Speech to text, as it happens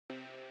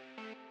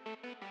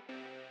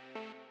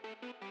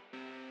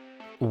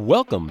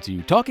Welcome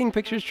to Talking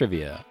Pictures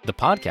Trivia, the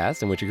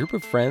podcast in which a group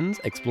of friends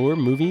explore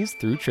movies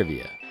through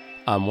trivia.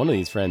 I'm one of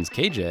these friends,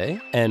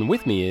 KJ, and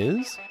with me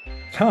is...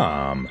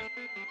 Tom.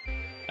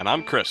 And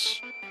I'm Chris.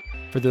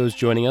 For those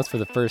joining us for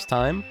the first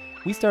time,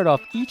 we start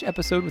off each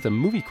episode with a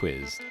movie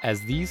quiz,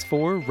 as these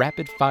 4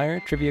 rapid-fire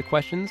trivia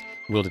questions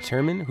will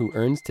determine who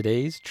earns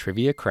today's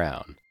trivia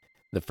crown.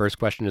 The first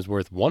question is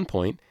worth 1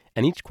 point,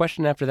 and each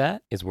question after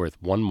that is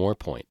worth 1 more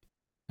point.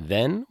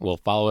 Then we'll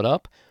follow it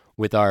up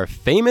with our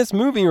famous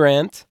movie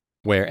rant,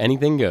 Where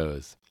Anything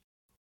Goes.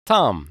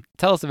 Tom,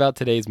 tell us about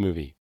today's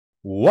movie.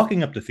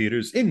 Walking up to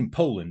theaters in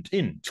Poland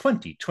in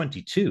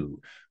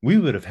 2022, we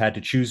would have had to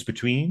choose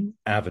between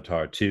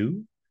Avatar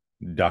 2,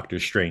 Doctor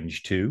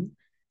Strange 2,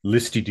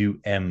 Listy-Doo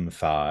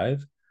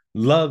M5,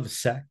 Love,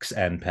 Sex,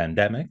 and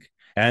Pandemic,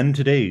 and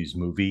today's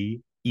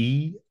movie,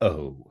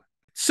 E.O.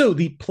 So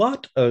the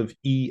plot of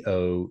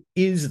E.O.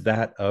 is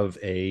that of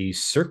a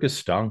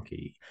circus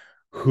donkey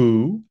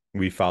who,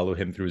 we follow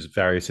him through his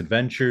various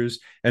adventures,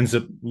 ends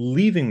up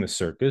leaving the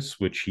circus,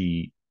 which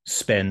he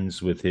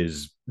spends with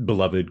his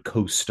beloved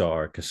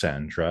co-star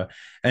Cassandra,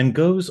 and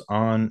goes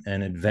on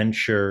an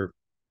adventure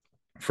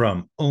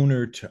from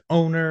owner to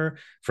owner,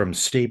 from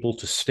stable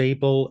to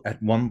stable,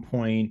 at one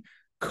point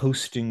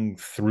coasting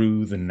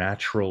through the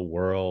natural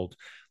world,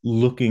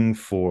 looking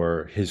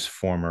for his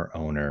former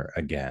owner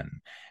again.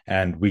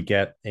 And we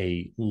get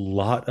a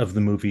lot of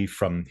the movie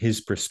from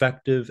his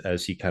perspective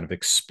as he kind of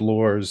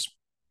explores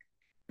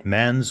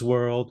man's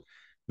world,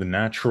 the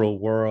natural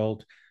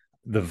world,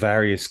 the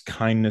various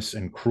kindness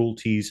and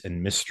cruelties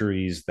and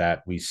mysteries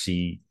that we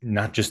see,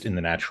 not just in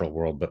the natural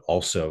world, but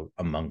also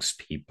amongst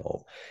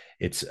people.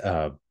 It's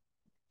a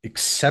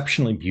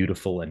exceptionally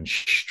beautiful and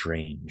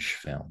strange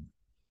film.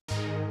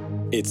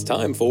 It's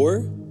time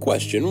for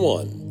question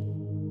 1.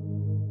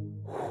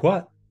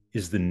 What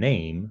is the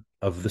name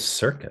of the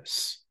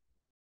circus?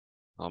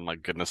 Oh my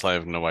goodness, I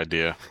have no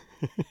idea.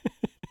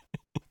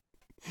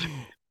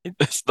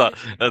 That's not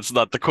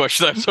the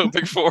question I was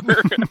hoping for.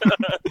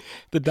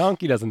 The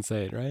donkey doesn't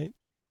say it, right?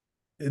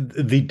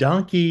 The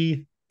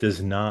donkey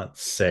does not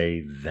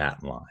say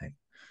that line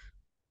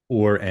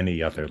or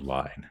any other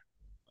line.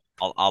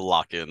 I'll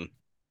lock in.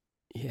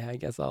 Yeah, I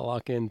guess I'll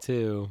lock in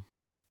too.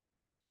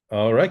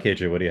 All right,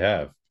 KJ, what do you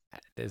have?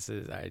 This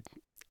is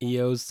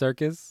EO's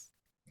Circus.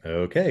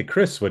 Okay,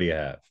 Chris, what do you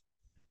have?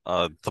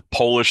 The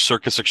Polish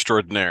Circus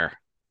Extraordinaire.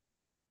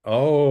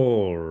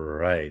 Oh,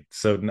 right.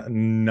 So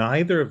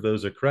neither of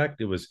those are correct.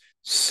 It was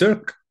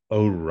Cirque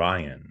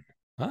Orion.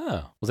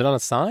 Oh, was it on a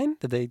sign?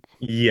 Did they?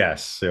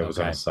 Yes, it was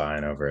on Okay. a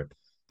sign over it.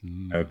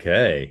 Mm.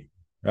 Okay.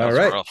 That All was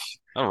right. rough.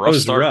 A It rough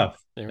was start.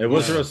 rough. There we It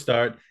was a go. rough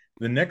start.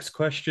 The next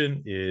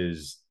question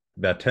is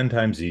about 10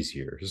 times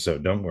easier, so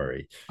don't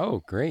worry.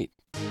 Oh, great.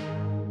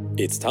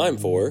 It's time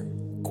for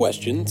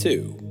question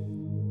 2.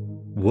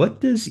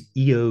 What does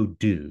EO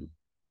do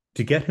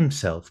to get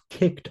himself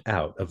kicked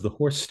out of the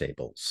horse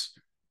stables?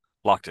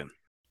 Locked in.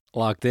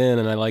 Locked in,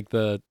 and I like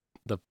the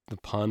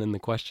pun in the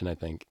question, I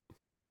think.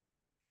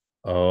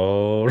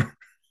 Oh,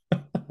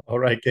 all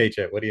right,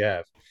 KJ, what do you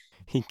have?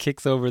 He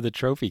kicks over the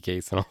trophy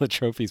case and all the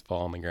trophies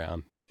fall on the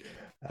ground.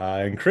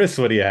 And Chris,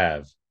 what do you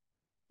have?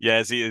 Yeah,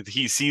 as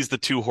he sees the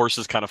 2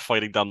 horses kind of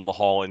fighting down the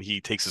hall, and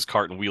he takes his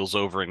cart and wheels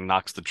over and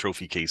knocks the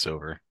trophy case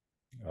over.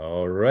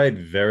 All right,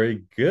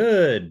 very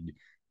good.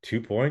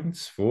 2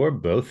 points for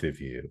both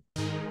of you.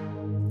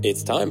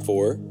 It's time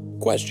for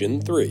question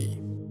 3.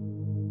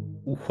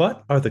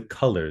 What are the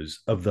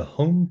colors of the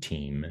home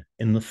team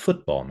in the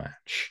football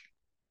match?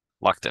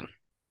 Locked in.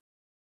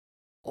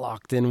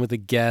 Locked in with a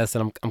guess,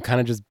 and I'm kind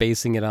of just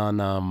basing it on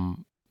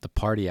the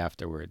party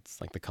afterwards,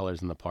 like the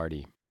colors in the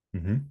party.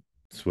 Mm-hmm.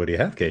 So what do you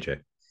have, KJ?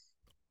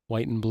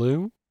 White and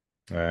blue.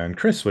 And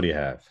Chris, what do you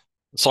have?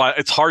 So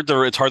it's hard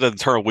to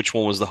determine which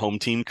one was the home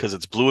team because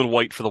it's blue and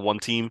white for the one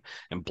team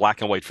and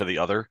black and white for the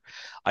other.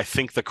 I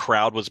think the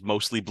crowd was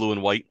mostly blue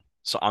and white,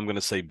 so I'm going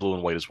to say blue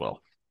and white as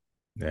well.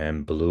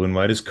 And blue and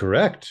white is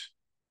correct.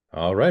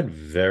 All right,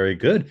 very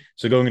good.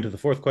 So going into the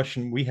 4th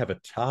question, we have a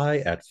tie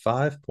at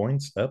 5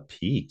 points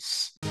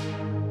apiece.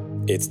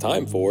 It's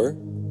time for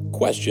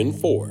question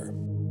 4.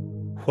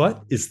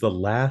 What is the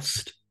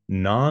last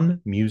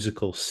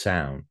non-musical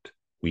sound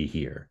we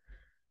hear?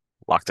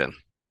 Locked in.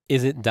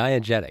 Is it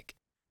diegetic?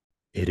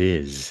 It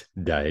is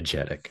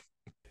diegetic.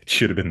 It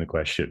should have been the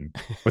question.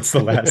 What's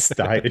the last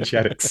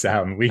diegetic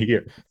sound we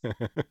hear?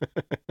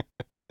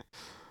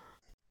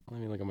 Let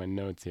me look at my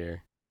notes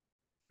here.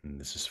 And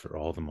this is for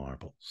all the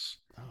marbles.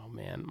 Oh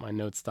man, my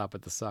notes stop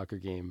at the soccer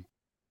game.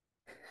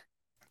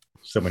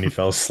 So when you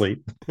fell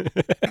asleep.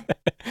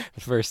 The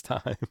first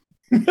time.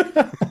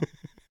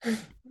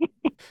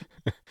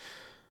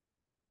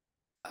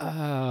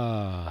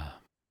 I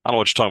don't know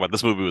what you're talking about.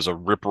 This movie was a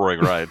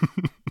rip-roaring ride.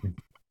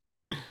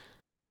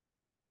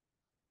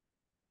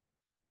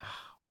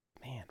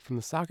 Man, from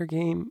the soccer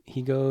game,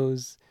 he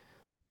goes.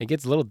 It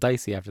gets a little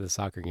dicey after the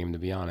soccer game, to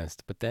be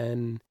honest. But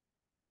then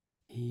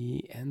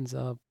he ends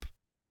up.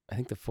 I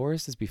think the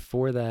forest is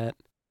before that.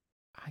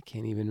 I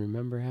can't even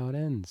remember how it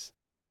ends.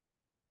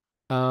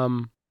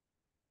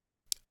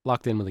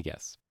 Locked in with a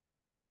guess.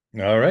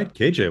 All right,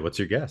 KJ, what's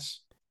your guess?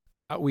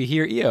 We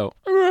hear EO.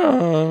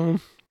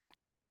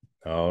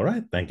 All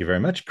right, thank you very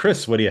much.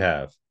 Chris, what do you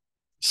have?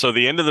 So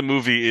the end of the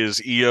movie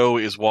is EO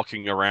is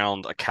walking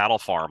around a cattle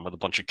farm with a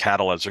bunch of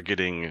cattle as they're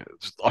getting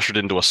ushered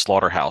into a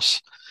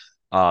slaughterhouse.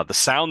 The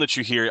sound that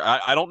you hear,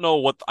 I don't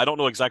know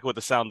exactly what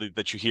the sound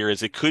that you hear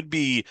is. It could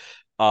be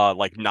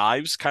like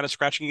knives kind of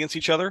scratching against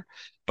each other,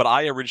 but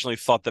I originally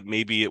thought that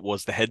maybe it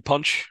was the head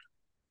punch,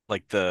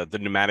 like the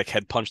pneumatic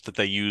head punch that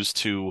they use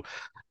to,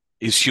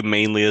 as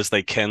humanely as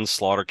they can,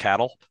 slaughter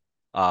cattle.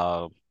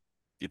 Uh,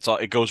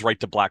 it goes right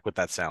to black with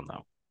that sound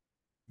though.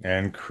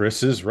 And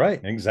Chris is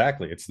right.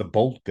 Exactly. It's the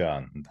bolt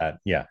gun. That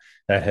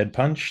head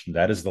punch,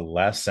 that is the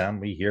last sound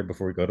we hear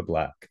before we go to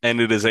black.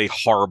 And it is a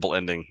horrible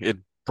ending. It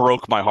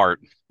broke my heart.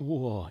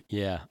 Whoa,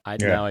 yeah. Yeah.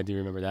 Now I do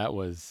remember that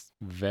was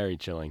very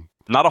chilling.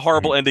 Not a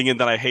horrible Mhm. ending in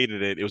that I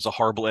hated it. It was a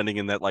horrible ending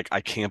in that, like,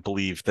 I can't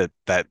believe that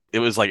it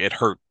was like it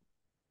hurt.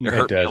 It It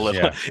hurt me a does,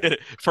 little. yeah.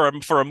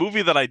 For a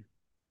movie that I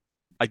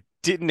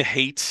didn't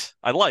hate.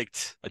 I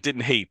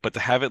didn't hate, but to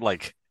have it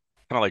like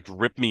kind of like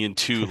rip me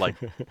into like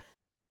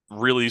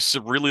really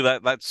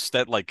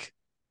that like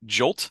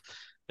jolt,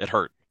 it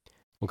hurt.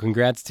 Well,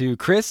 congrats to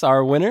Chris,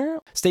 our winner.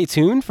 Stay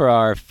tuned for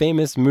our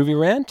famous movie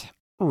rant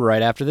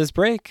right after this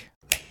break.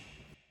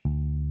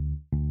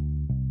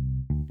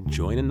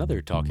 Join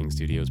another Talking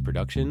Studios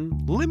production,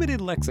 Limited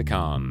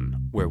Lexicon,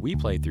 where we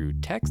play through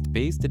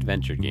text-based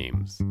adventure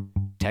games.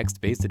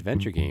 Text-based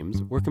adventure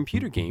games were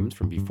computer games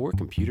from before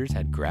computers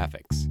had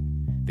graphics.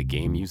 The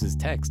game uses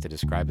text to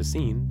describe a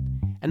scene,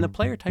 and the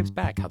player types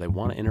back how they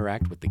want to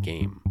interact with the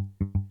game.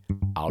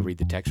 I'll read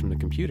the text from the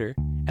computer,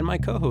 and my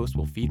co-host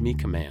will feed me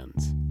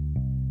commands.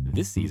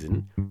 This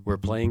season, we're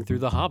playing through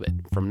The Hobbit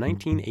from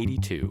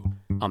 1982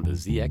 on the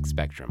ZX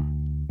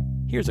Spectrum.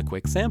 Here's a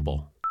quick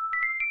sample.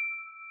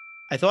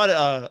 I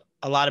thought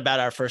a lot about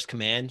our first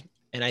command,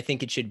 and I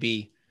think it should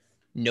be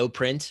no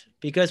print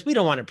because we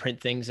don't want to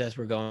print things as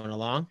we're going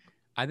along.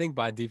 I think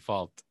by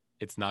default,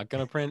 it's not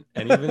going to print.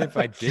 And even if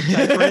I did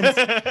type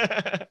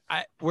print,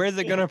 where is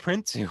it going to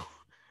print to?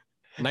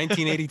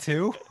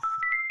 1982?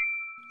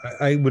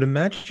 I would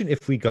imagine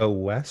if we go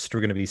west, we're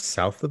going to be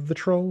south of the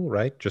troll,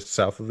 right? Just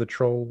south of the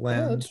troll Yeah,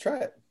 land. let's try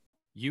it.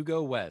 You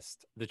go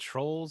west. The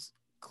troll's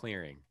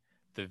clearing.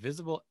 The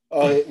visible.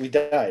 Oh, we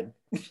died.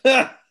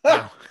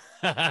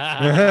 All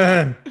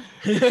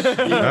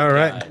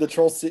right.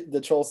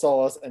 The troll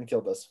saw us and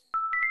killed us.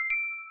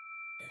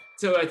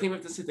 So I think we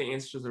have to say the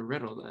answer to the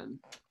riddle then.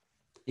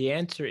 The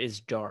answer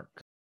is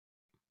dark.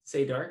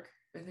 Say dark,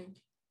 I think.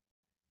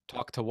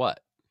 Talk to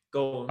what?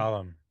 Gold.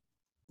 Gollum.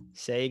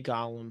 Say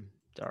Gollum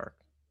dark.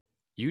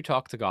 You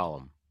talk to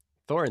Gollum.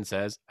 Thorin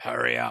says,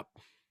 hurry up.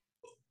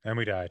 And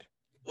we died.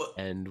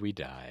 And we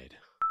died.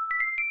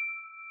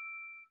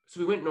 So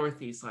we went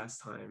northeast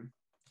last time.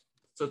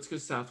 So let's go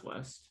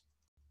southwest.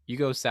 You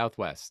go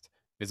southwest.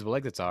 Visible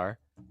exits are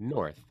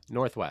north,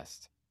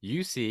 northwest.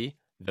 You see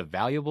the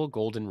valuable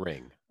golden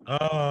ring.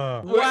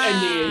 Oh. We're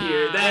ending it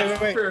here. That's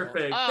Wait.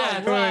 perfect. All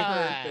That's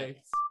right. perfect.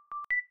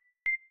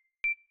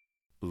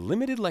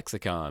 Limited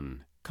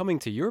Lexicon, coming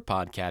to your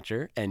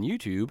podcatcher and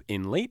YouTube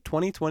in late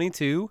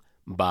 2022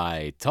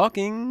 by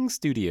Talking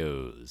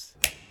Studios.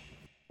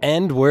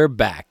 And we're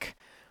back.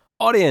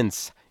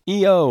 Audience,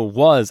 EO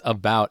was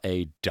about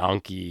a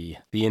donkey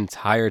the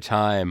entire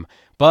time,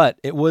 but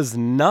it was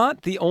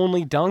not the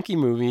only donkey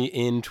movie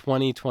in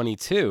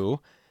 2022.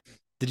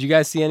 Did you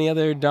guys see any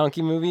other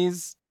donkey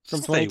movies from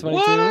Say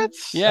 2022? what?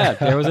 Yeah,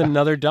 there was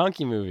another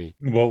donkey movie.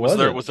 What was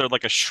it? Was there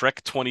like a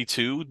Shrek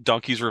 22,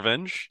 Donkey's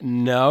Revenge?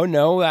 No,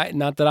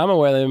 not that I'm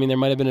aware of. I mean, there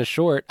might have been a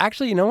short.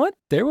 Actually, you know what?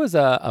 There was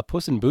a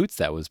Puss in Boots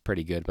that was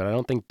pretty good, but I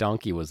don't think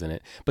Donkey was in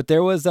it. But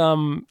there was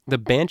the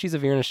Banshees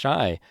of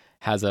Inisherin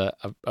has a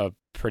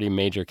pretty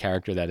major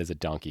character that is a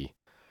donkey.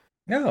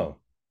 No.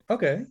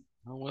 Okay.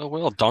 Oh,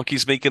 well,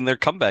 Donkey's making their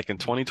comeback in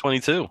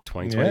 2022.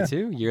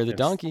 2022, Year of the It's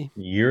Donkey.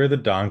 Year of the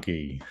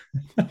Donkey.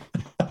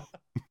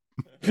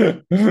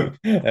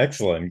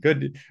 Excellent.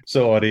 Good.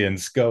 So,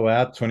 audience, go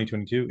out.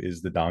 2022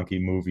 is the donkey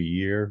movie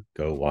year.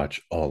 Go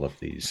watch all of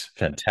these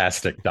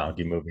fantastic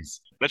donkey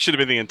movies. That should have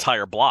been the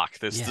entire block.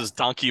 This Yeah. is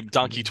Donkey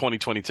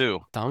 2022.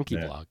 Donkey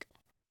Yeah. block.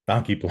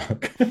 Donkey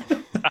block.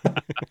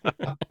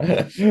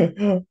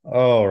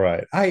 All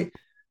right. I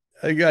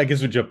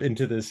guess we jump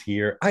into this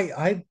here.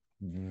 I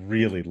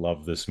really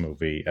love this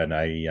movie, and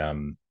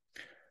I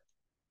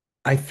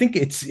think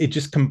it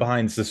just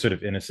combines the sort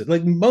of innocent,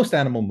 like most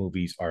animal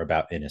movies are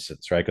about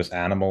innocence, right? Because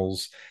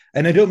animals,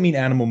 and I don't mean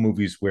animal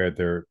movies where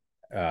they're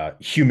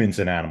humans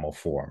in animal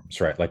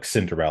forms, right? Like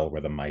Cinderella,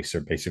 where the mice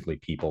are basically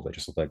people that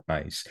just look like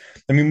mice.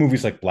 I mean,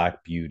 movies like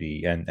Black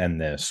Beauty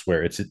and this,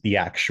 where it's the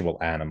actual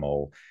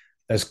animal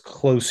as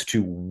close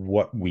to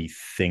what we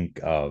think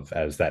of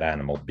as that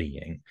animal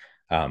being.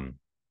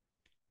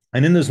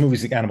 And in those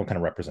movies, the animal kind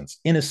of represents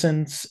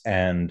innocence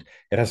and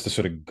it has to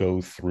sort of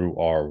go through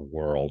our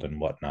world and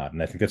whatnot.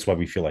 And I think that's why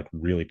we feel like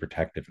really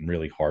protective and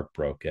really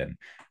heartbroken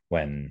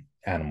when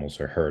animals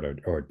are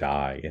hurt or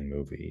die in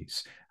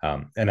movies.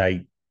 And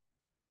I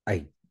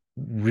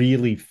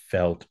really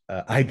felt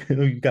I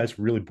know you guys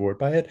were really bored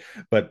by it,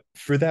 but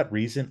for that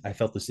reason I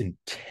felt this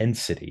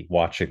intensity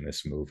watching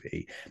this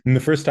movie. And the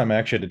first time I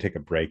actually had to take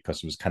a break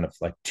because it was kind of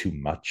like too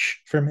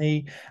much for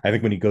me. I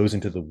think when he goes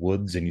into the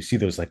woods and you see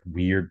those like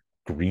weird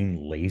green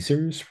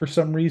lasers for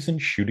some reason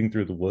shooting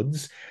through the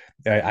woods,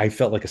 I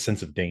felt like a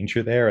sense of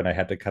danger there, and I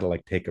had to kind of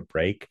like take a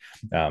break.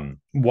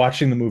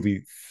 Watching the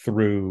movie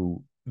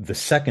through the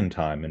second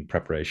time in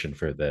preparation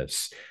for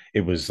this,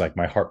 it was like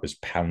my heart was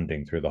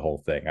pounding through the whole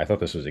thing. I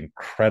thought this was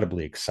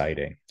incredibly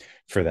exciting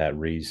for that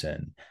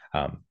reason.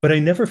 But I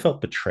never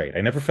felt betrayed.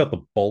 I never felt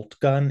the bolt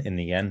gun in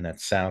the end. That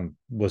sound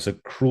was a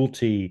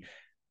cruelty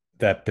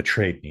that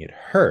betrayed me. It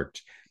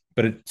hurt,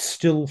 but it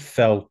still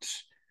felt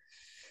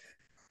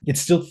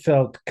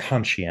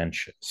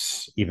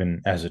conscientious,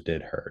 even as it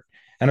did hurt.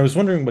 And I was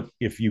wondering what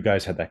if you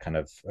guys had that kind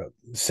of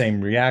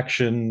same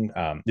reaction.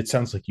 It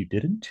sounds like you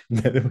didn't.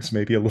 That it was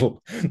maybe a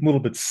little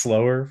bit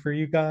slower for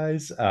you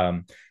guys.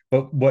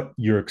 But what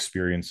your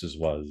experiences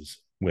was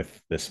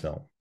with this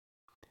film.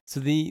 So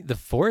the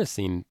forest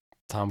scene,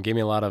 Tom, gave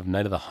me a lot of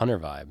Night of the Hunter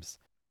vibes.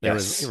 There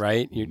was Yes.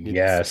 right.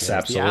 Yes, There's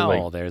absolutely.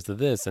 the owl. There's the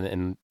this,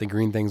 and the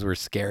green things were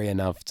scary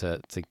enough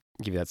to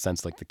give you that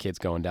sense, like the kids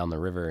going down the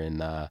river in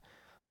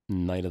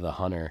Night of the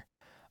Hunter.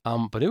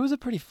 But it was a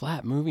pretty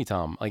flat movie,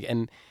 Tom. Like,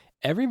 and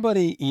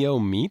everybody EO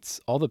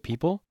meets, all the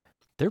people,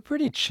 they're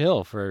pretty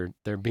chill for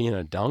there being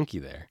a donkey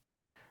there,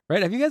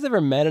 right? Have you guys ever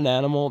met an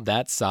animal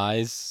that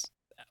size,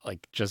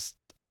 like just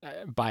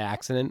by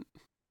accident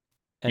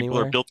People are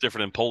anywhere? built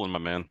different in Poland, my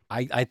man.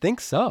 I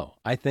think so.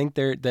 I think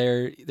they're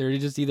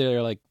just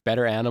either like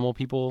better animal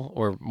people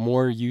or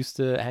more used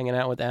to hanging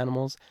out with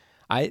animals.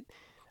 I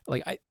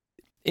like I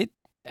it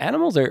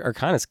Animals are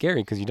kind of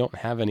scary because you don't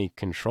have any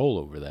control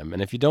over them,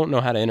 and if you don't know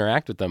how to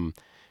interact with them,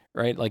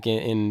 right? Like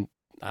in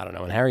I don't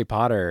know, in Harry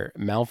Potter,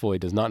 Malfoy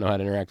does not know how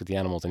to interact with the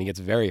animals, and he gets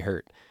very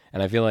hurt.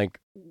 And I feel like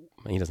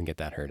he doesn't get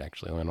that hurt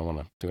actually. I don't want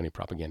to do any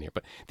propaganda here,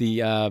 but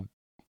the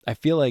I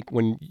feel like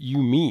when you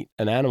meet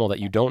an animal that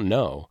you don't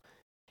know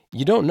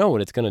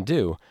what it's going to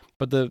do.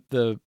 But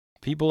the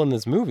people in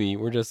this movie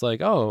were just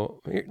like, oh,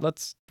 here, why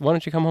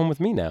don't you come home with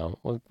me now?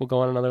 We'll go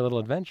on another little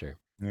adventure.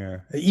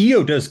 Yeah.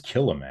 EO does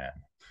kill a man.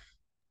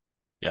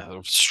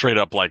 Yeah, straight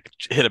up like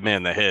hit a man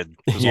in the head.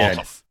 It was Yeah.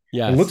 awesome.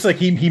 Yes. It looks like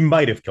he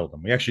might have killed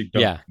him. We actually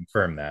don't Yeah.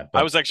 confirm that. I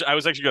But was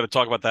actually going to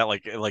talk about that.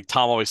 Like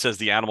Tom always says,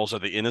 the animals are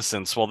the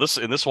innocents. Well,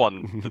 in this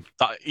one,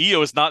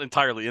 EO is not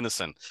entirely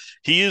innocent.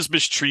 He is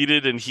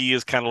mistreated, and he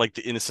is kind of like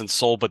the innocent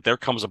soul. But there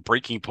comes a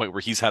breaking point where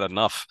he's had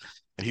enough,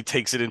 and he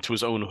takes it into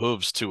his own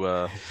hooves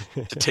to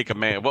take a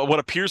man, what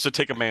appears to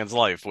take a man's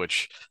life,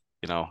 which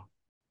you know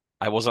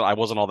I wasn't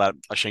all that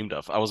ashamed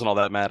of. I wasn't all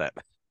that mad at.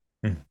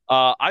 Hmm.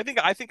 I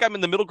think I'm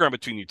in the middle ground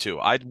between you two.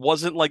 I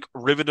wasn't like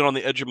riveted on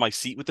the edge of my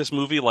seat with this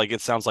movie, like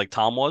it sounds like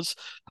Tom was.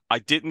 I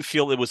didn't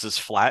feel it was as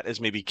flat as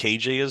maybe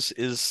KJ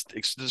is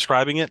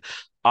describing it.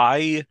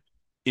 I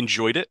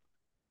enjoyed it.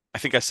 I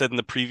think I said in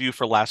the preview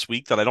for last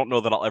week that I don't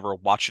know that I'll ever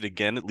watch it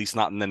again, at least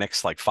not in the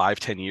next like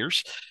 5-10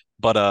 years.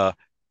 But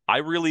I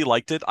really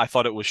liked it. I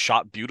thought it was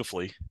shot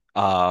beautifully.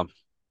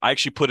 I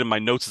actually put in my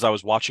notes as I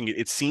was watching it.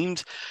 It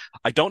seemed,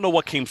 I don't know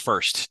what came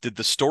first. Did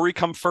the story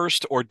come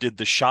first, or did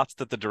the shots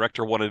that the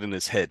director wanted in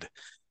his head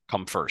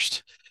come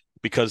first?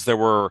 Because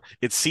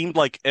it seemed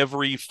like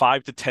every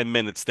 5 to 10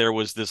 minutes, there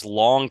was this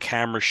long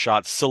camera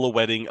shot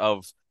silhouetting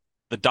of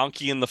the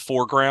donkey in the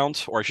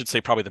foreground, or I should say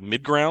probably the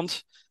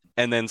midground,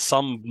 and then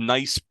some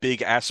nice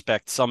big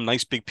aspect, some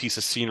nice big piece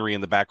of scenery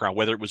in the background,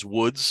 whether it was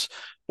woods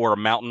or a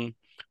mountain,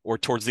 or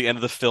towards the end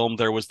of the film,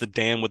 there was the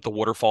dam with the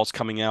waterfalls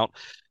coming out.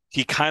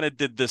 He kind of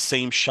did the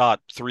same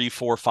shot 3,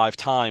 4, 5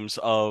 times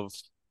of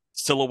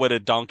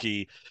silhouetted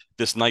donkey,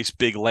 this nice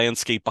big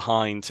landscape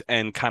behind,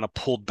 and kind of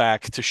pulled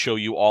back to show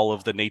you all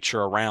of the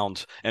nature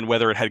around, and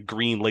whether it had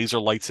green laser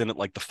lights in it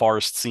like the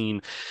forest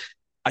scene.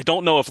 I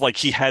don't know if like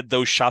he had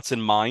those shots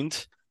in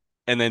mind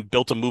and then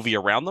built a movie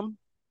around them,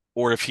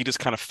 or if he just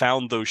kind of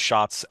found those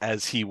shots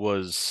as he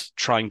was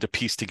trying to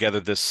piece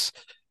together this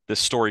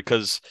story.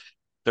 Because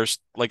there's,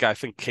 like, I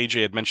think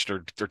KJ had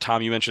mentioned, or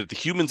Tom, you mentioned, that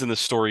the humans in this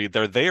story,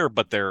 they're there,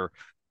 but they're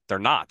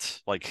not.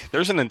 Like,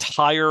 there's an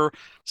entire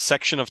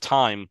section of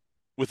time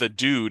with a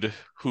dude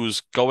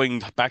who's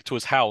going back to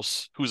his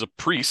house, who's a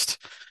priest,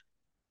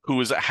 who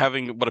is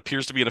having what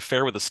appears to be an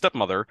affair with a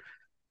stepmother,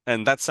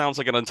 and that sounds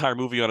like an entire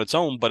movie on its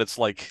own, but it's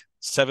like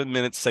 7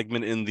 minute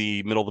segment in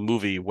the middle of the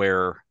movie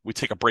where we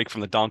take a break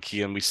from the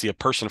donkey and we see a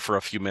person for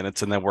a few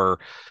minutes, and then we're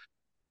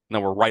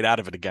right out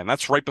of it again.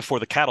 That's right before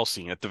the cattle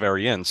scene at the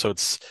very end. So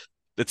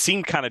it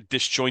seemed kind of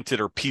disjointed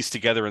or pieced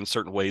together in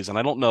certain ways, and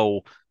I don't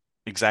know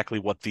exactly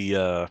what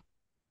the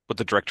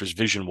director's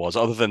vision was,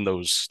 other than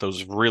those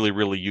really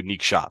really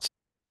unique shots.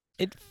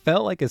 It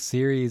felt like a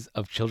series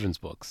of children's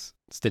books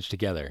stitched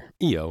together.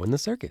 EO in the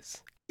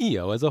circus.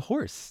 EO as a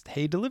horse.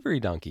 Hey, delivery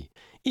donkey.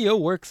 EO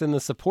works in the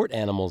support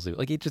animal zoo.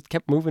 Like, it just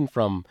kept moving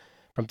from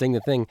thing to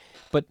thing.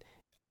 But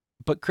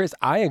Chris,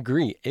 I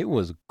agree. It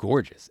was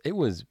gorgeous. It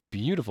was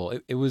beautiful.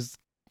 It was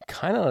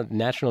kind of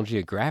National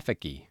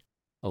Geographic-y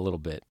a little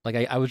bit. Like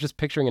I was just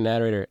picturing a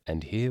narrator,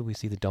 and here we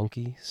see the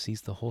donkey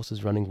sees the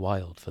horses running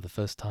wild for the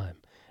first time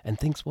and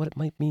thinks what it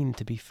might mean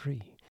to be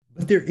free.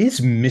 But there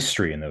is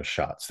mystery in those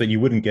shots that you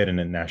wouldn't get in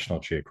a National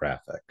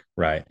Geographic,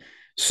 right?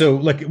 So,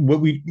 like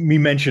what we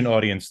mentioned,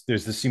 audience,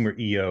 there's the scene where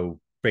EO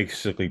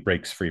basically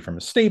breaks free from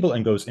a stable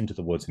and goes into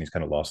the woods, and he's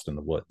kind of lost in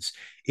the woods.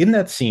 In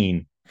that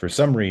scene, for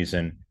some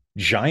reason,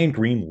 giant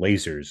green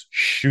lasers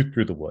shoot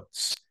through the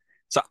woods.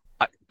 So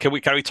can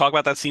we talk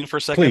about that scene for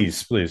a second?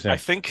 Please. Yeah. I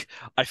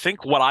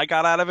think what I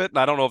got out of it, and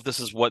I don't know if this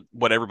is what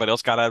everybody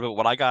else got out of it.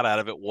 What I got out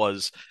of it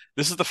was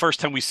this is the first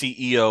time we see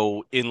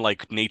EO in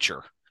like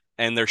nature.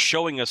 And they're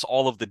showing us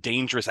all of the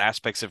dangerous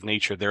aspects of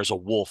nature. There's a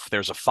wolf,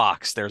 there's a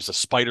fox, there's a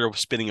spider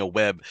spinning a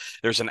web,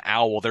 there's an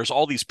owl, there's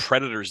all these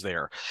predators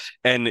there.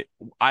 And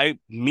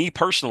me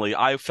personally,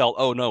 I felt,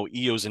 oh no,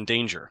 EO's in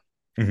danger.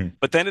 Mm-hmm.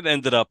 But then it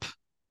ended up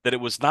that it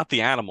was not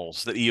the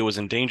animals that EO was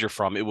in danger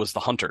from, it was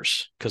the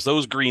hunters. Because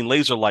those green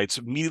laser lights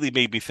immediately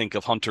made me think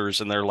of hunters,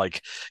 and they're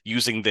like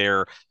using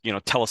their,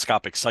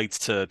 telescopic sights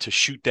to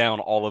shoot down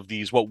all of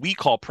these, what we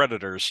call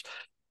predators,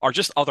 are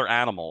just other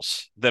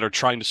animals that are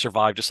trying to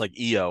survive just like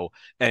EO.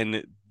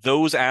 And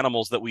those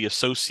animals that we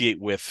associate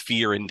with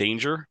fear and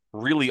danger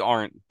really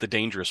aren't the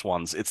dangerous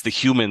ones. It's the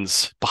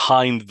humans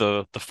behind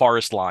the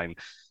forest line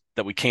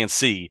that we can't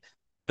see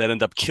that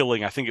end up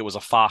killing. I think it was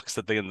a fox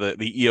that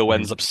the EO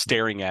ends up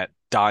staring at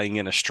dying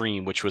in a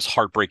stream, which was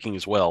heartbreaking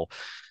as well.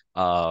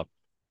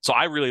 So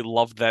I really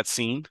loved that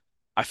scene.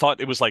 I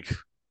thought it was like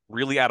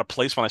really out of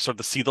place when I started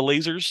to see the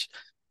lasers.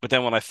 But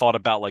then when I thought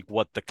about like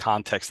what the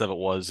context of it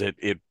was,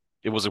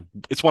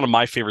 it's one of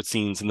my favorite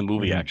scenes in the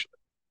movie, actually.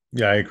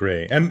 Yeah, I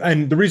agree.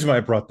 And the reason why I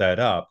brought that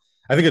up,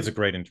 I think it's a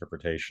great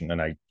interpretation, and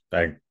I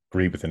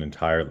agree with it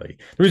entirely.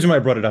 The reason why I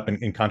brought it up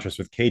in contrast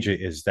with KJ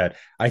is that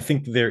I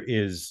think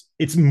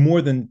it's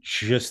more than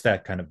just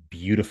that kind of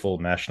beautiful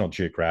National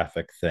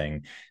Geographic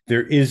thing.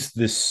 There is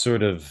this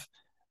sort of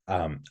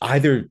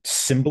either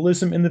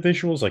symbolism in the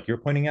visuals, like you're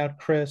pointing out,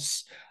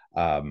 Chris.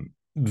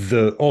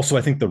 Also,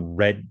 I think the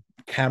red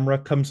camera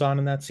comes on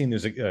in that scene.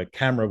 There's a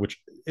camera which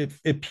it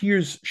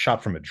appears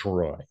shot from a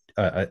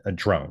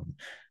drone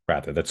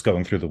rather, that's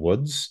going through the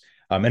woods,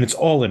 and it's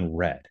all in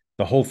red.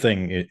 The whole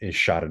thing is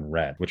shot in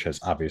red, which has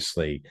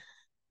obviously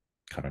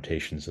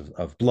connotations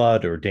of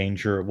blood or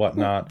danger or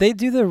whatnot. They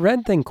do the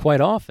red thing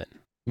quite often.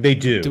 They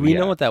do. Do we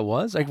know what that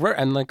was?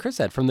 And like Chris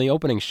said, from the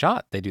opening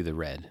shot, they do the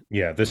red.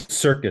 Yeah, the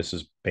circus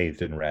is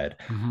bathed in red.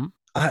 Mm-hmm.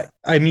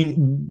 I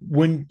mean,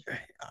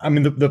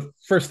 the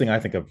first thing I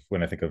think of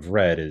when I think of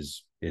red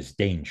is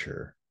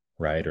danger,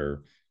 right?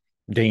 Or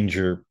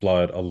danger,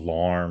 blood,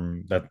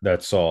 alarm.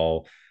 That's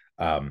all.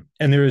 And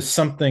there is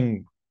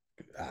something,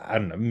 I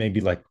don't know,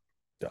 maybe like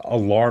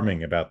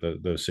alarming about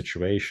those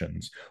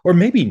situations, or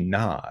maybe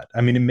not.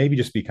 I mean, it maybe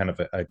just be kind of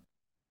a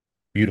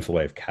beautiful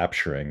way of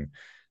capturing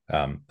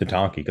the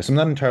donkey, because I'm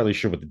not entirely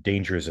sure what the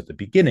danger is at the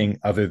beginning,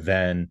 other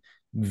than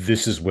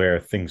this is where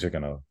things are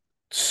going to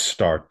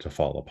start to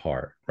fall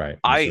apart, right?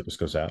 The circus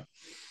goes out.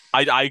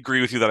 I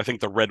agree with you that I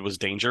think the red was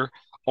danger,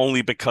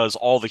 only because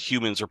all the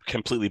humans are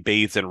completely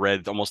bathed in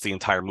red almost the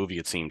entire movie,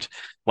 it seemed.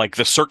 Like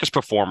the circus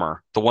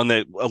performer, the one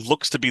that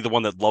looks to be the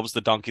one that loves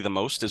the donkey the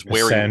most, is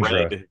wearing Sandra.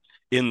 red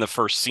in the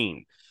first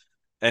scene.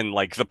 And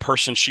like the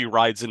person she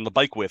rides in the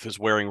bike with is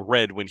wearing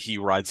red when he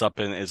rides up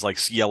and is like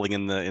yelling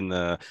in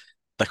the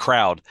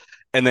crowd.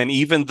 And then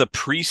even the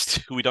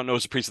priest, who we don't know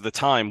is a priest at the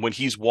time, when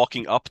he's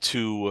walking up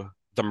to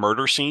the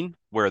murder scene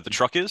where the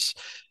truck is,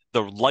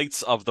 the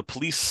lights of the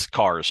police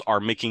cars are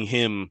making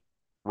him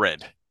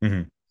red.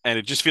 Mm-hmm. And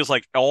it just feels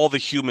like all the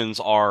humans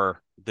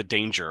are the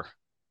danger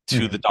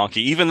to the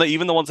donkey. Even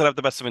the ones that have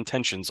the best of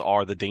intentions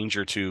are the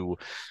danger to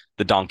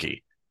the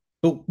donkey.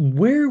 But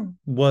where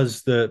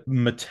was the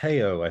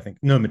Mateo? I think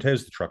no,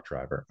 Mateo's the truck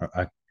driver.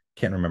 I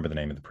can't remember the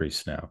name of the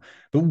priest now.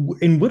 But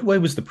in what way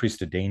was the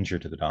priest a danger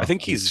to the donkey? I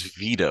think he's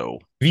Vito.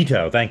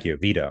 Vito, thank you,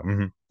 Vito.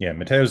 Mm-hmm. Yeah,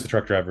 Mateo's the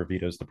truck driver.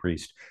 Vito's the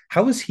priest.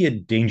 How is he a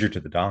danger to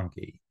the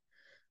donkey?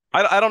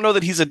 I don't know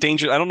that he's a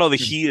danger. I don't know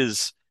that he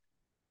is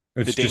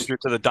It's the just danger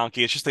to the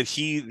donkey. It's just that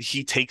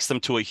he takes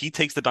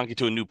the donkey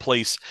to a new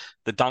place.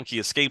 The donkey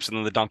escapes, and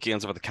then the donkey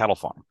ends up at the cattle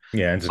farm.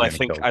 Yeah, So I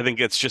think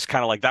it's just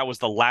kind of like that was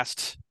the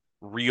last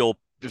real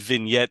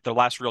vignette, the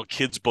last real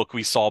kids book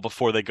we saw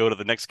before they go to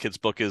the next kids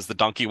book is the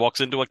donkey walks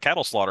into a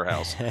cattle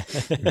slaughterhouse. So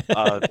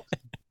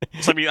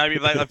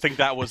I think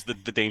that was the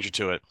danger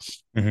to it.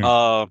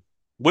 Mhm.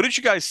 What did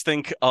you guys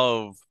think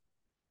of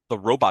the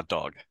robot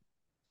dog?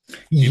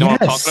 You know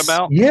what I'm talking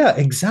about? Yeah,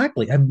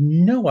 exactly. I have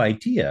no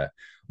idea.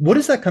 What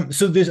does that come?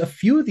 So there's a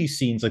few of these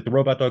scenes, like the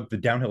robot dog, the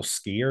downhill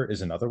skier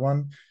is another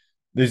one.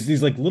 There's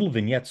these like little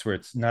vignettes where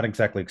it's not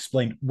exactly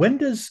explained.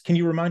 Can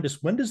you remind us,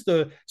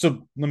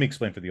 so let me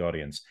explain for the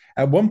audience.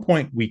 At one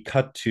point we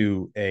cut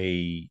to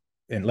an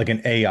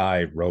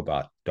AI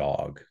robot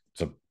dog.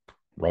 It's a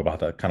robot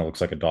that kind of looks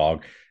like a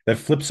dog that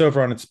flips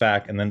over on its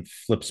back and then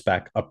flips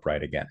back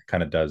upright again. It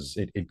kind of does,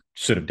 it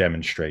sort of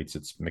demonstrates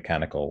its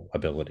mechanical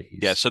abilities.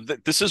 Yeah, so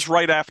this is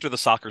right after the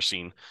soccer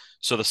scene.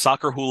 So the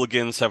soccer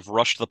hooligans have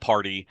rushed the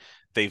party.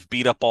 They've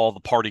beat up all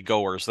the party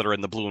goers that are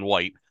in the blue and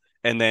white.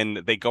 And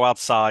then they go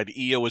outside.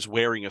 Io is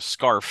wearing a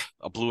scarf,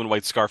 a blue and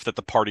white scarf that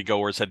the party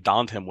goers had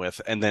donned him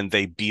with, and then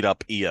they beat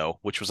up Io,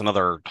 which was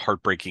another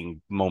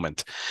heartbreaking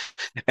moment.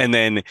 And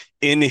then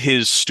in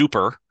his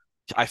stupor,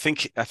 I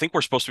think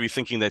we're supposed to be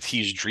thinking that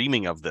he's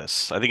dreaming of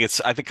this. I think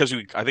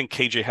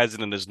KJ has it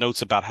in his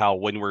notes about how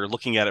when we're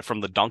looking at it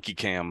from the donkey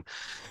cam,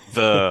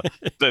 the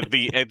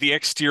the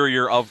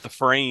exterior of the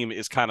frame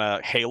is kind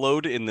of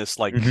haloed in this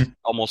like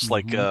almost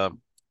like out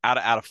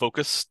of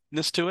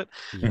focusness to it.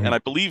 Yeah. And I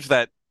believe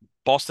that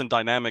Boston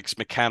Dynamics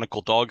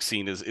mechanical dog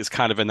scene is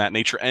kind of in that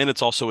nature, and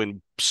it's also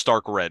in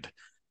stark red.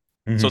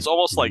 So it's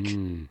almost like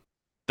Mm.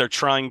 they're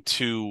trying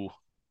to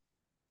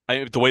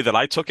the way that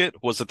I took it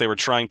was that they were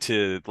trying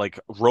to like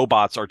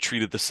robots are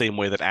treated the same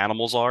way that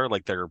animals are,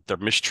 like they're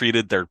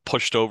mistreated, they're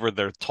pushed over,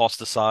 they're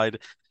tossed aside.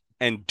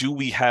 And do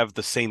we have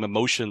the same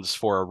emotions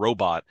for a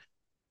robot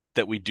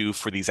that we do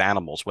for these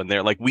animals when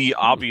they're like we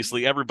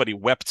obviously everybody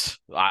wept.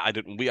 I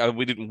didn't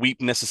we didn't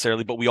weep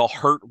necessarily, but we all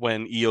hurt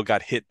when Io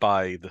got hit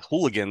by the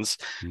hooligans.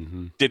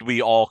 Mm-hmm. Did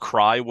we all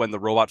cry when the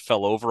robot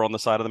fell over on the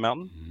side of the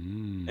mountain?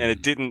 Mm.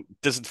 And it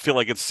doesn't feel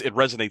like it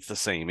resonates the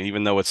same,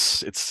 even though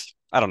it's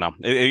I don't know.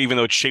 Even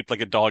though it's shaped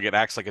like a dog, it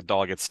acts like a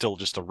dog. It's still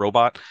just a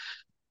robot.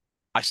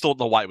 I still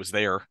don't know why it was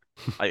there.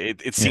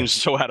 It seems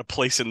so out of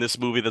place in this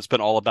movie that's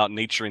been all about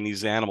nature and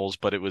these animals,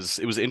 but it was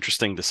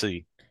interesting to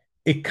see.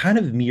 It kind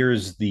of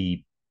mirrors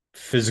the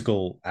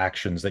physical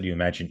actions that you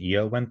imagine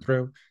Io went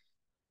through,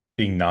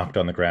 being knocked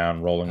on the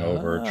ground, rolling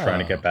over, trying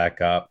to get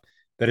back up.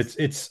 That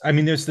it's I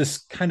mean, there's this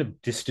kind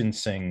of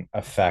distancing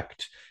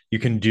effect you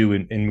can do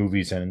in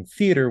movies and in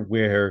theater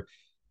where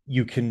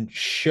you can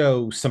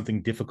show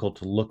something difficult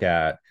to look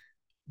at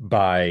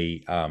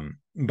by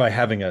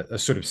having a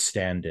sort of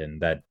stand-in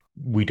that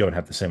we don't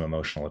have the same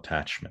emotional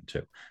attachment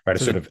to, right?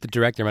 So the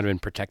director might have been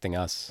protecting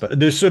us. But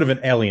there's sort of an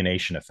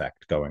alienation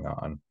effect going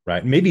on,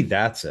 right? Maybe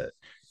that's it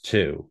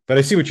too. But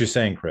I see what you're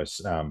saying,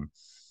 Chris.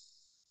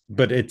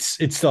 But it's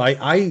still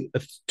I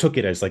took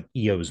it as like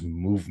Io's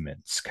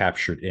movements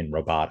captured in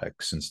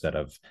robotics instead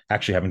of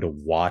actually having to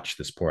watch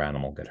this poor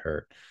animal get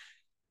hurt.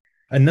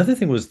 Another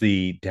thing was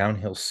the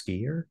downhill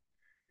skier.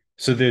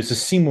 So there's a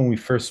scene when we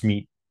first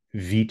meet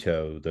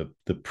Vito,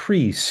 the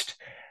priest,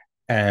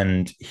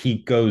 and he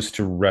goes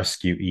to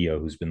rescue Io,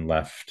 who's been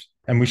left.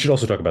 And we should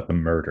also talk about the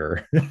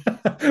murder,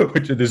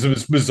 which there's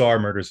this bizarre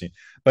murder scene.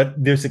 But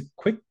there's a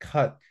quick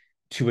cut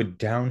to a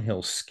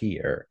downhill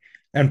skier.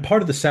 And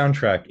part of the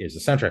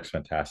soundtrack's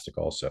fantastic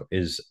also,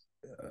 is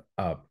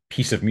a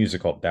piece of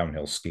music called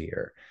Downhill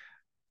Skier.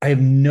 I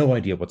have no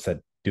idea what's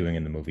that doing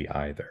in the movie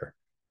either.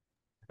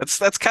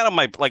 That's kind of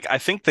my like I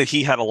think that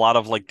he had a lot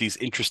of like these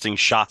interesting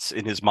shots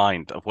in his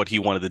mind of what he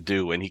wanted to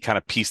do, and he kind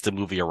of pieced the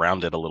movie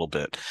around it a little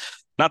bit.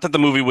 Not that the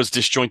movie was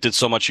disjointed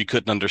so much you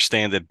couldn't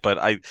understand it, but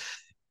I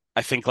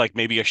think like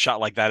maybe a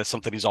shot like that is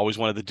something he's always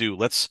wanted to do.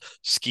 Let's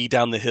ski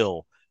down the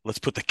hill. Let's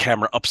put the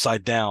camera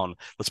upside down.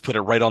 Let's put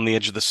it right on the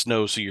edge of the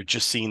snow so you're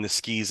just seeing the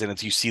skis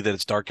and you see that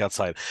it's dark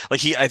outside.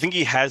 Like I think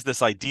he has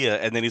this idea,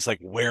 and then he's like,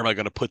 "Where am I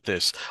going to put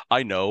this?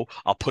 I know.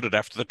 I'll put it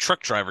after the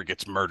truck driver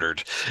gets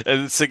murdered."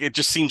 And it's like it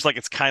just seems like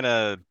it's kind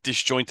of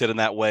disjointed in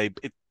that way.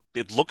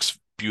 It looks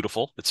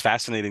beautiful. It's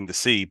fascinating to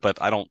see,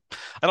 but I don't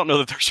know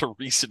that there's a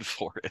reason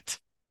for it.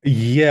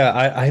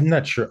 Yeah, I'm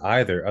not sure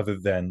either, other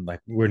than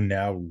like we're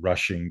now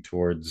rushing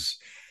towards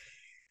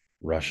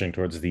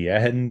the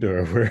end,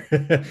 or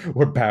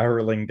we're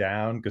barreling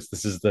down because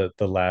this is the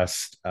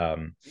last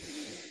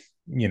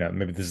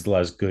maybe this is the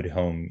last good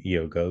home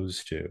Io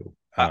goes to.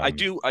 I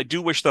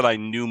do wish that I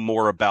knew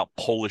more about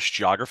Polish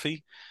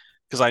geography,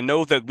 because I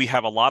know that we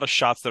have a lot of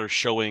shots that are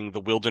showing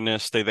the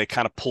wilderness. They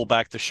kind of pull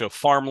back to show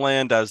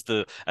farmland as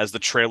the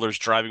trailer's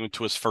driving him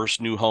to his first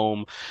new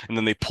home, and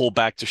then they pull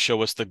back to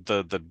show us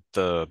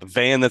the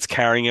van that's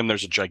carrying him.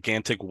 There's a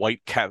gigantic white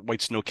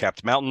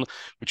snow-capped mountain,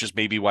 which is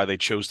maybe why they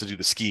chose to do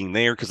the skiing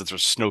there, because there's a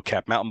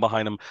snow-capped mountain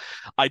behind him.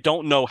 I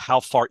don't know how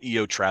far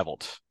Io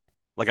traveled.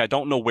 Like I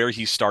don't know where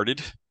he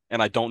started,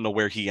 and I don't know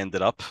where he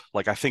ended up.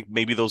 Like I think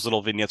maybe those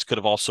little vignettes could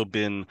have also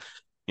been,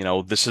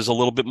 this is a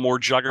little bit more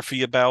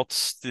geography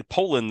about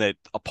Poland that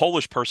a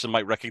Polish person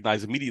might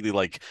recognize immediately.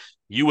 Like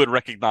you would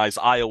recognize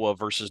Iowa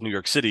versus New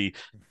York City,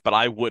 but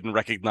I wouldn't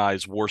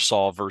recognize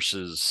Warsaw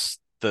versus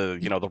the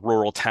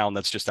rural town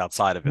that's just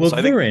outside of it. Well,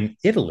 so they're in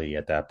Italy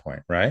at that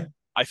point, right?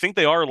 I think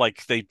they are I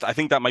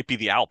think that might be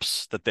the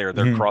Alps that they're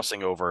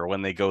crossing over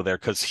when they go there,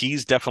 because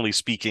he's definitely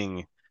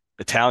speaking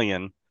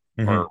Italian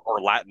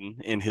or Latin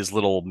in his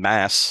little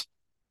mass.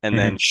 And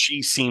then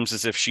she seems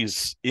as if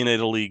she's in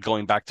Italy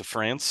going back to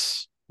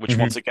France, which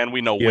once again,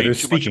 we know way they're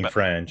too much speaking about.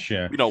 French.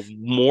 Yeah, We know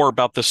more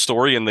about the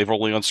story, and they've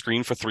only on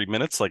screen for 3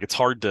 minutes. Like it's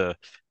hard to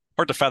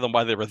fathom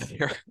why they were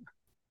there.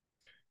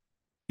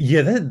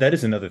 yeah. That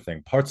is another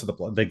thing. Parts of the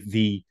plot, like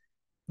the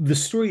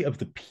story of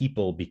the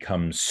people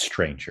becomes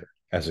stranger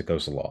as it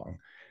goes along.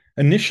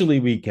 Initially,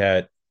 we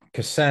get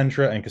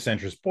Cassandra and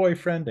Cassandra's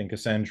boyfriend,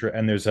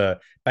 and there's a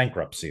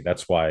bankruptcy.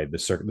 That's why the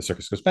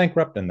circus goes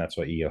bankrupt, and that's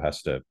why Io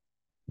has to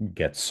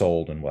gets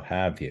sold and what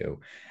have you.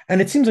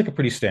 And it seems like a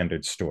pretty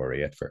standard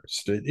story at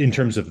first in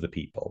terms of the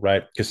people,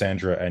 right?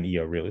 Cassandra and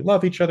Io really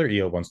love each other.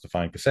 Io wants to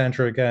find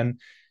Cassandra again.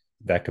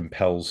 That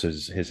compels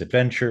his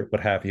adventure,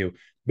 what have you.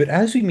 But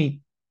as we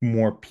meet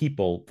more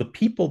people, the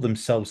people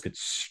themselves get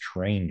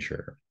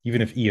stranger,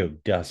 even if Io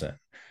doesn't,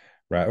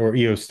 right? Or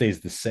Io stays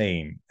the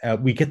same.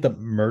 We get the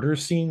murder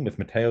scene with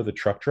Mateo, the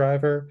truck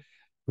driver,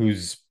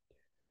 who's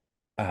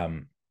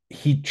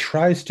he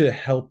tries to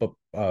help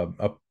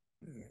a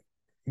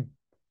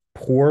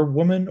poor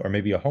woman or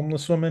maybe a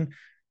homeless woman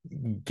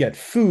get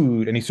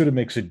food, and he sort of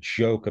makes a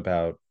joke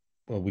about,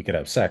 well, we could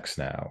have sex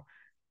now,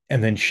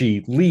 and then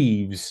she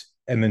leaves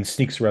and then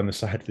sneaks around the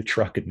side of the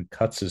truck and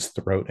cuts his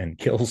throat and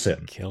kills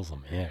him.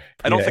 Yeah.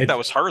 I don't think that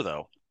was her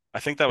though.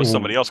 I think that was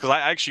somebody else, because I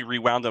actually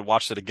rewound and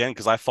watched it again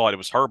because I thought it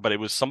was her, but it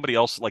was somebody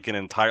else, like an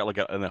entire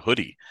in a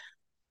hoodie.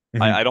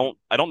 Mhm. I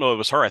don't know it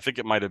was her. I think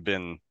it might have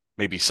been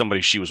maybe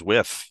somebody she was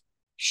with.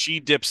 She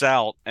dips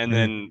out, and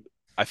then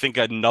I think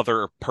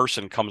another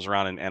person comes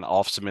around and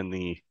offs him in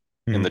the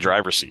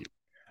driver's seat.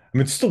 I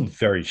mean, it's still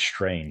very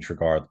strange,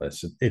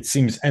 regardless. It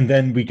seems, and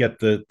then we get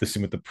the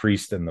scene with the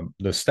priest and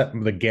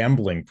the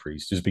gambling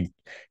priest who's been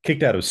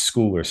kicked out of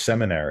school or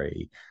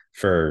seminary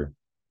for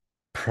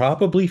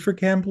probably for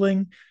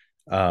gambling,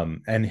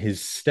 and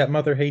his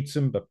stepmother hates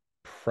him, but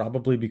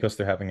probably because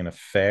they're having an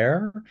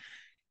affair,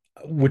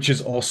 which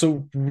is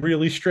also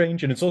really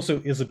strange. And it's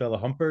also Isabella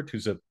Humpert,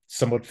 who's a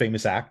somewhat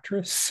famous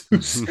actress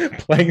who's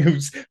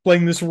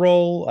playing this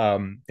role.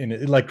 And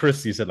like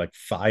Chris, you said, like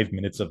 5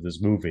 minutes of this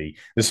movie,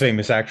 this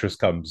famous actress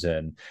comes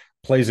in,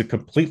 plays a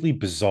completely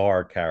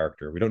bizarre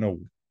character. We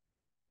don't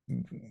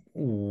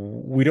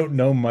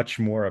know much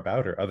more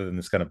about her other than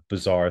this kind of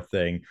bizarre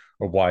thing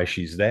or why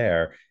she's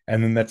there.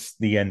 And then that's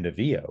the end of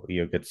Io.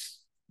 Io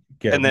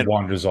And then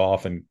wanders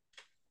off. And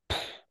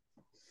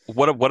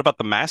what about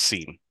the mass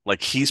scene?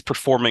 Like, he's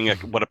performing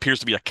what appears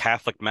to be a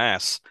Catholic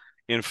mass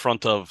in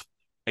front of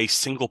a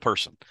single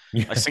person,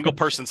 a single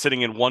person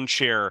sitting in one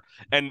chair,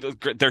 and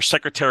their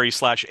secretary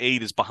 /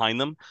 aide is behind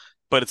them.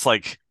 But it's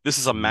like, this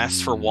is a mass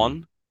for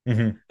one.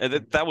 Mhm. And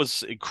that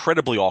was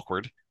incredibly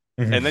awkward.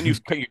 Mhm. And then you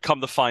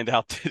come to find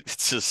out that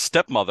it's his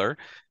stepmother.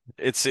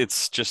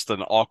 It's just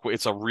an awkward.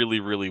 It's a really,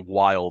 really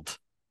wild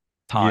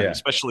time, Yeah.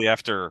 especially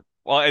after.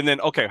 Well, and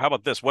then, okay, how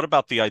about this? What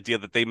about the idea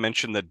that they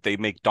mentioned that they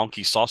make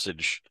donkey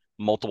sausage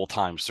multiple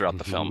times throughout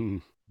the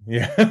film?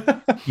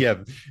 Yeah.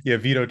 yeah.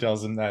 Vito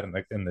tells him that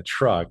in the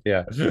truck.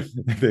 Yeah.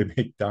 They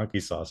make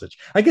donkey sausage.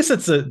 I guess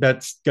that's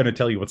going to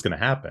tell you what's going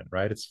to happen,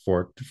 right? It's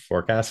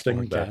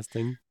forecasting.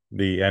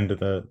 The end of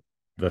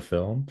the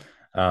film.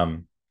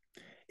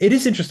 It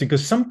is interesting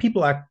because some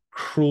people act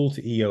cruel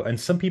to Io and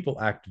some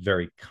people act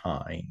very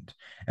kind.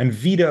 And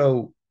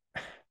Vito,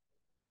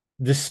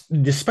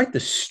 despite the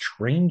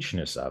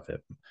strangeness of him,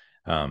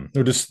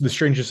 or just the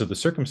strangeness of the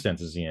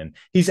circumstances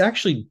he's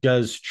actually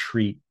does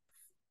treat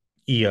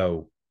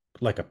Io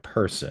like a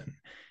person,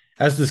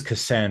 as does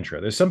Cassandra.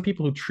 There's some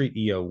people who treat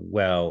Io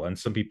well, and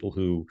some people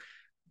who,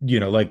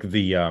 like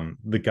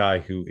the guy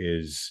who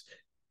is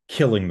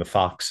killing the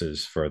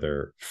foxes for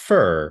their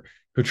fur,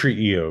 who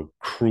treat Io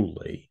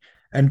cruelly.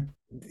 And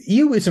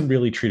Io isn't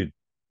really treated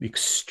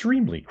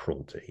extremely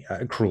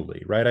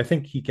cruelly, right? I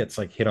think he gets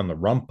like hit on the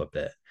rump a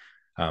bit.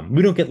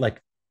 We don't get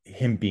like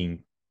him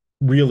being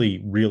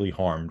really, really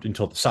harmed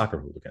until the soccer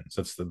hooligans.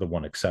 That's the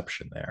one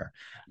exception there.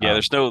 Yeah,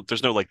 there's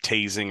no like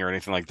tasing or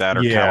anything like that,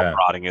 or cattle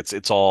prodding.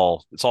 It's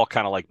all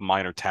kind of like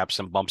minor taps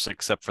and bumps,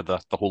 except for the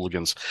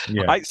hooligans.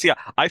 Yeah.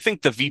 I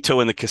think the Vito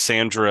and the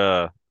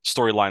Cassandra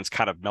storylines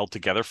kind of meld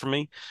together for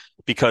me,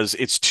 because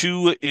it's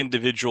two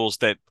individuals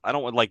that I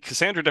don't like.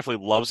 Cassandra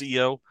definitely loves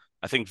Io.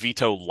 I think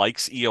Vito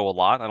likes Io a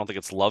lot. I don't think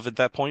it's love at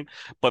that point,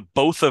 but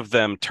both of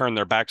them turn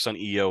their backs on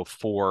Io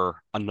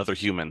for another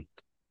human.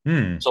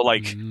 So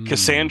like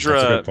Cassandra,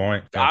 that's a good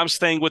point. Yeah. I'm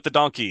staying with the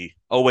donkey.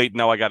 Oh wait,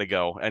 no, I gotta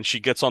go. And she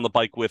gets on the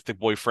bike with the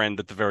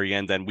boyfriend at the very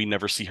end, and we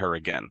never see her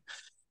again.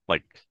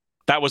 Like,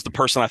 that was the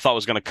person I thought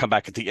was going to come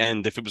back at the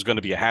end if it was going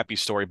to be a happy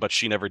story, but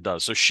she never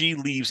does. So she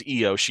leaves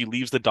Io, she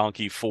leaves the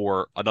donkey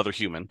for another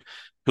human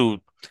who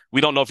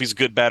we don't know if he's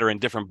good, bad, or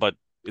indifferent, but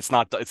it's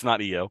not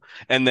Io.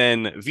 And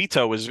then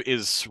Vito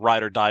is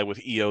ride or die with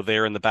Io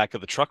there in the back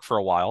of the truck for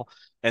a while.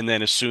 And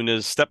then as soon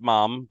as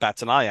stepmom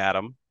bats an eye at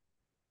him,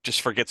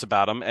 just forgets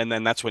about him, and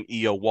then that's when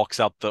Io walks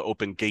out the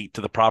open gate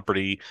to the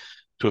property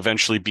to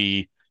eventually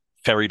be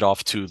ferried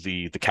off to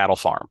the cattle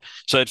farm.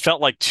 So it felt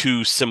like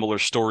two similar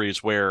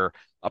stories where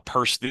a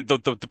person,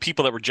 the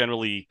people that were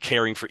generally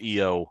caring for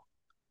Io,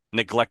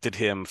 neglected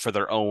him for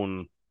their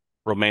own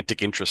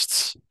romantic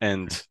interests,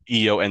 and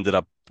Io ended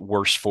up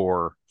worse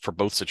for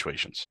both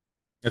situations.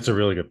 That's a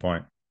really good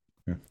point.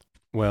 Yeah.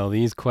 Well,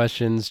 these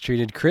questions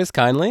treated Chris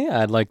kindly.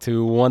 I'd like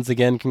to once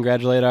again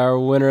congratulate our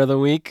winner of the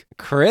week,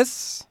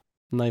 Chris.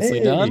 Nicely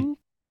done.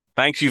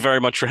 Thank you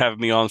very much for having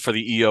me on for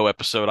the Io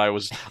episode. I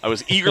was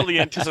eagerly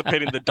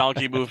anticipating the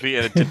donkey movie,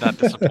 and it did not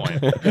disappoint.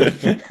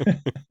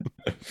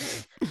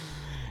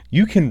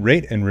 You can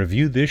rate and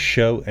review this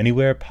show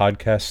anywhere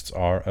podcasts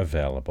are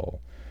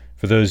available.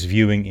 For those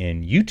viewing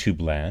in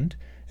YouTube land,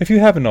 if you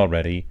haven't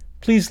already,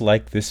 Please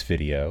like this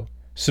video,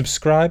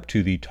 subscribe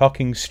to the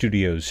Talking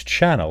Studios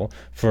channel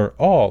for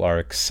all our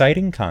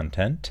exciting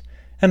content,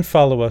 and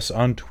follow us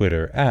on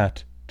Twitter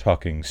at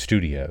Talking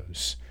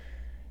Studios.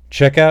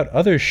 Check out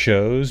other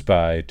shows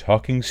by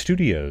Talking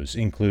Studios,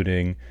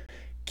 including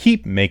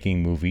Keep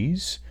Making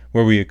Movies,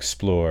 where we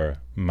explore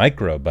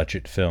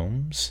micro-budget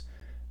films,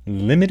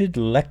 Limited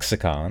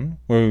Lexicon,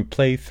 where we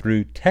play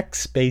through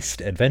text-based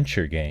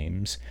adventure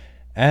games,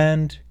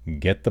 and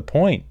Get the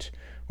Point,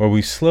 where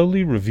we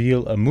slowly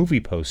reveal a movie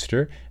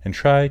poster and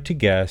try to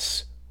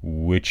guess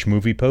which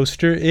movie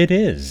poster it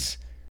is.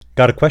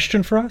 Got a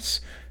question for us?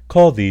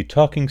 Call the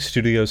Talking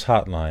Studios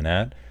hotline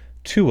at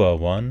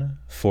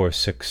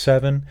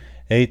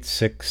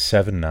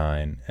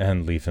 201-467-8679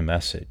 and leave a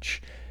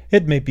message.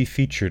 It may be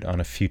featured on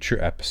a future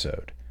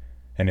episode.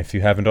 And if you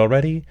haven't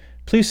already,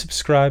 please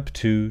subscribe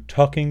to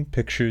Talking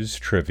Pictures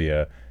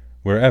Trivia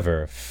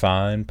wherever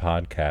fine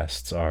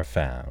podcasts are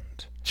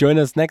found. Join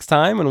us next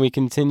time when we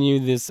continue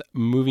this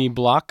movie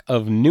block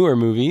of newer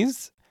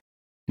movies.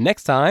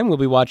 Next time, we'll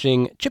be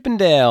watching Chip 'n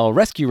Dale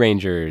Rescue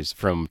Rangers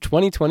from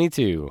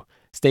 2022.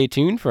 Stay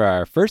tuned for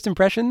our first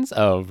impressions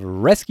of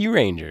Rescue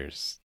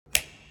Rangers.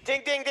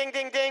 Ding, ding, ding,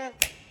 ding, ding.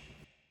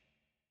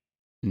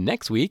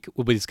 Next week,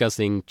 we'll be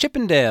discussing Chip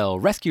 'n Dale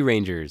Rescue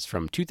Rangers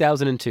from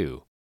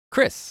 2002.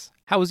 Chris,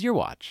 how was your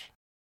watch?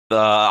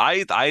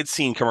 I had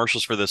seen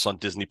commercials for this on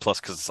Disney Plus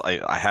because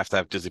I have to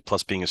have Disney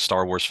Plus, being a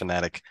Star Wars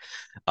fanatic,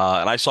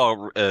 and I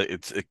saw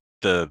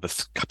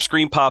the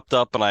screen popped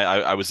up, and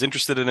I was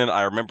interested in it.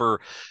 I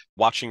remember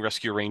watching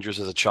Rescue Rangers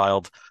as a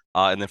child,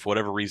 and then for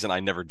whatever reason I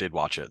never did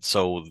watch it.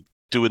 So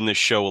doing this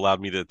show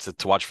allowed me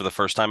to watch for the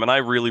first time, and I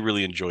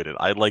really enjoyed it.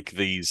 I like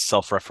these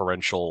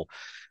self-referential,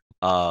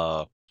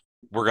 we're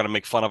going to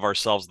make fun of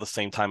ourselves at the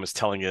same time as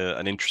telling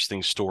an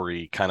interesting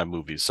story kind of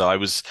movies. So I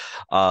was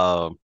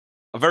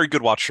a very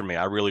good watch for me.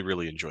 I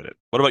really enjoyed it.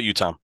 What about you,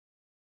 Tom?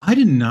 I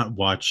did not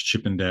watch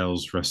Chip 'n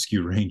Dale's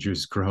Rescue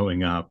Rangers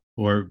growing up,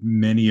 or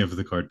many of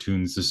the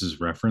cartoons this is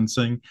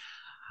referencing.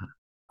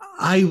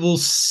 I will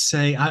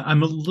say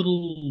I'm a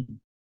little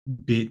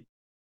bit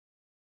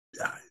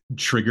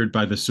triggered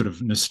by this sort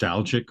of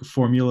nostalgic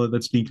formula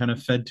that's being kind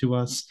of fed to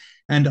us.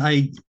 And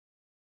I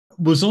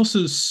was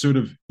also sort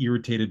of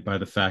irritated by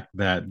the fact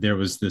that there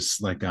was this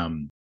we're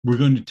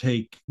going to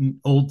take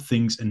old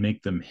things and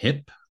make them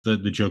hip. The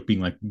joke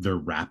being like they're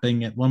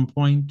rapping at one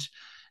point,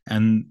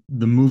 and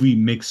the movie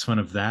makes fun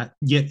of that.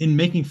 Yet in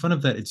making fun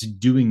of that, it's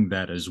doing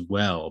that as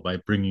well by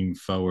bringing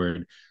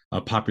forward a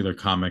popular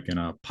comic and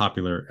a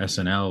popular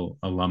SNL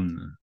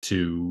alum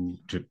to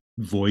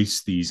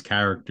voice these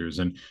characters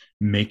and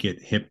make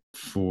it hip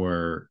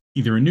for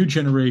either a new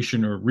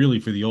generation or really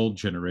for the old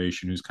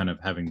generation who's kind of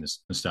having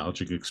this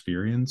nostalgic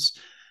experience.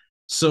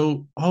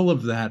 So all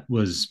of that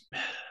was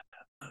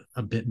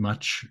a bit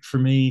much for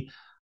me.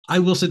 I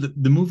will say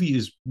that the movie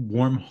is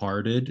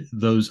warm-hearted.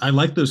 I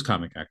like those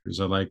comic actors.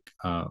 I like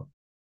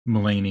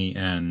Mulaney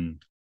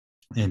and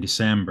Andy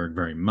Samberg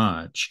very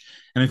much,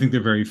 and I think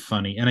they're very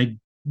funny. And I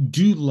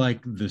do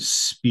like the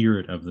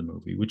spirit of the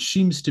movie, which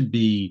seems to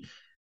be,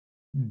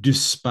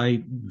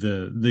 despite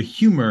the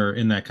humor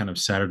in that kind of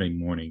Saturday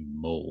morning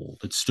mold,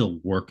 it's still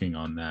working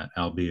on that,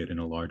 albeit in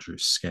a larger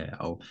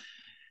scale.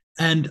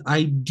 And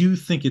I do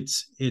think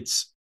it's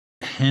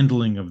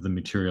handling of the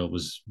material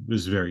was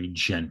very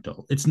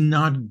gentle. It's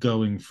not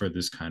going for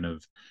this kind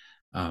of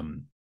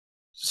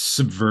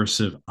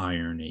subversive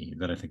irony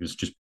that I think is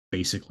just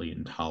basically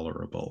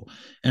intolerable.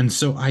 And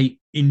so I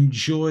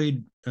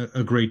enjoyed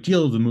a great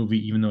deal of the movie,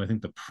 even though I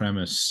think the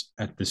premise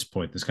at this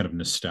point, this kind of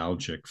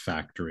nostalgic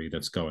factory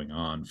that's going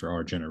on for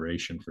our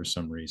generation for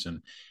some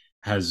reason,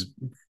 has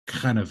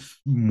kind of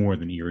more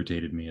than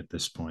irritated me at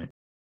this point.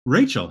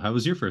 Rachel, how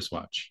was your first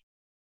watch?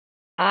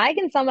 I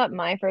can sum up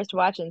my first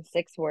watch in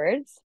 6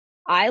 words.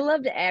 I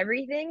loved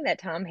everything that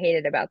Tom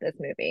hated about this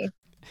movie.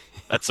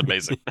 That's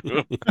amazing.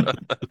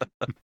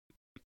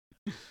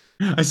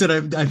 I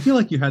said, I feel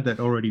like you had that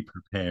already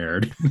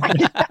prepared. I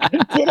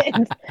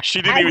didn't.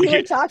 She didn't As even you were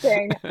get...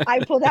 talking,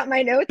 I pulled out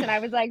my notes and I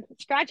was like,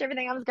 scratch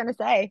everything I was going to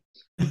say.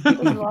 It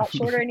was a lot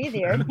shorter and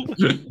easier.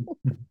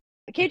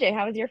 KJ,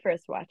 how was your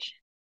first watch?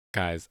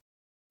 Guys,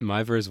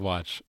 my first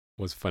watch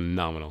was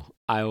phenomenal.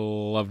 I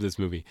love this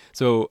movie.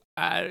 So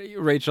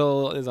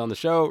Rachel is on the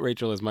show.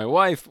 Rachel is my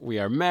wife. We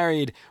are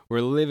married.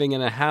 We're living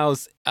in a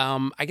house.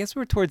 I guess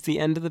we're towards the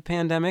end of the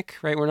pandemic,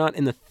 right? We're not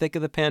in the thick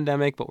of the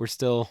pandemic, but we're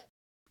still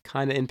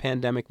kind of in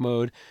pandemic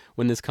mode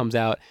when this comes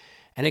out.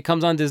 And it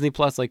comes on Disney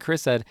Plus, like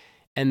Chris said.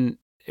 And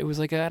it was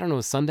like, I don't know,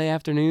 a Sunday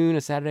afternoon,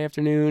 a Saturday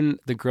afternoon.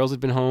 The girls had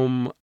been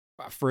home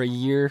for a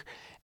year.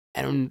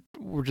 And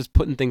we're just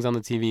putting things on the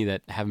TV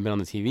that haven't been on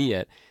the TV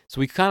yet. So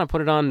we kind of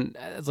put it on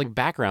as like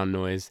background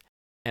noise,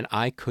 and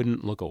I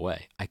couldn't look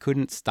away. I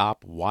couldn't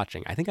stop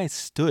watching. I think I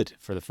stood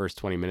for the first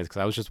 20 minutes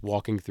because I was just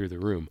walking through the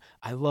room.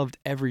 I loved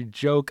every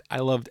joke. I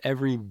loved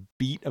every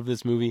beat of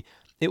this movie.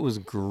 It was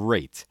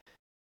great.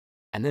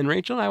 And then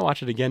Rachel and I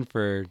watched it again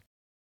for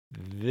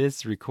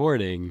this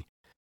recording.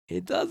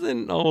 it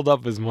doesn't hold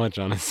up as much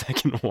on a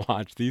second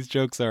watch. These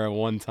jokes are a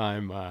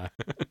one-time. I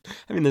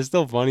mean, they're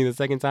still funny the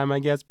second time, I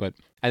guess, but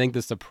I think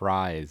the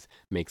surprise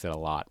makes it a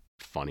lot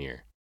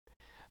funnier.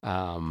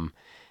 And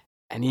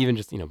even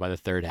just, by the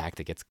third act,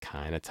 it gets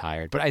kind of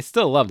tired. But I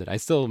still loved it. I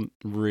still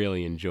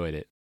really enjoyed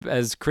it.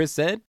 As Chris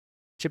said,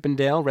 Chip 'n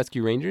Dale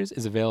Rescue Rangers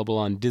is available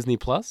on Disney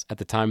Plus at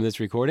the time of this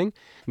recording.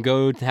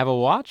 Go have a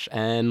watch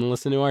and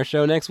listen to our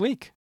show next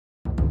week.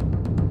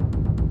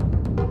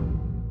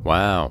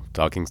 Wow,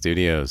 Talking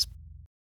Studios.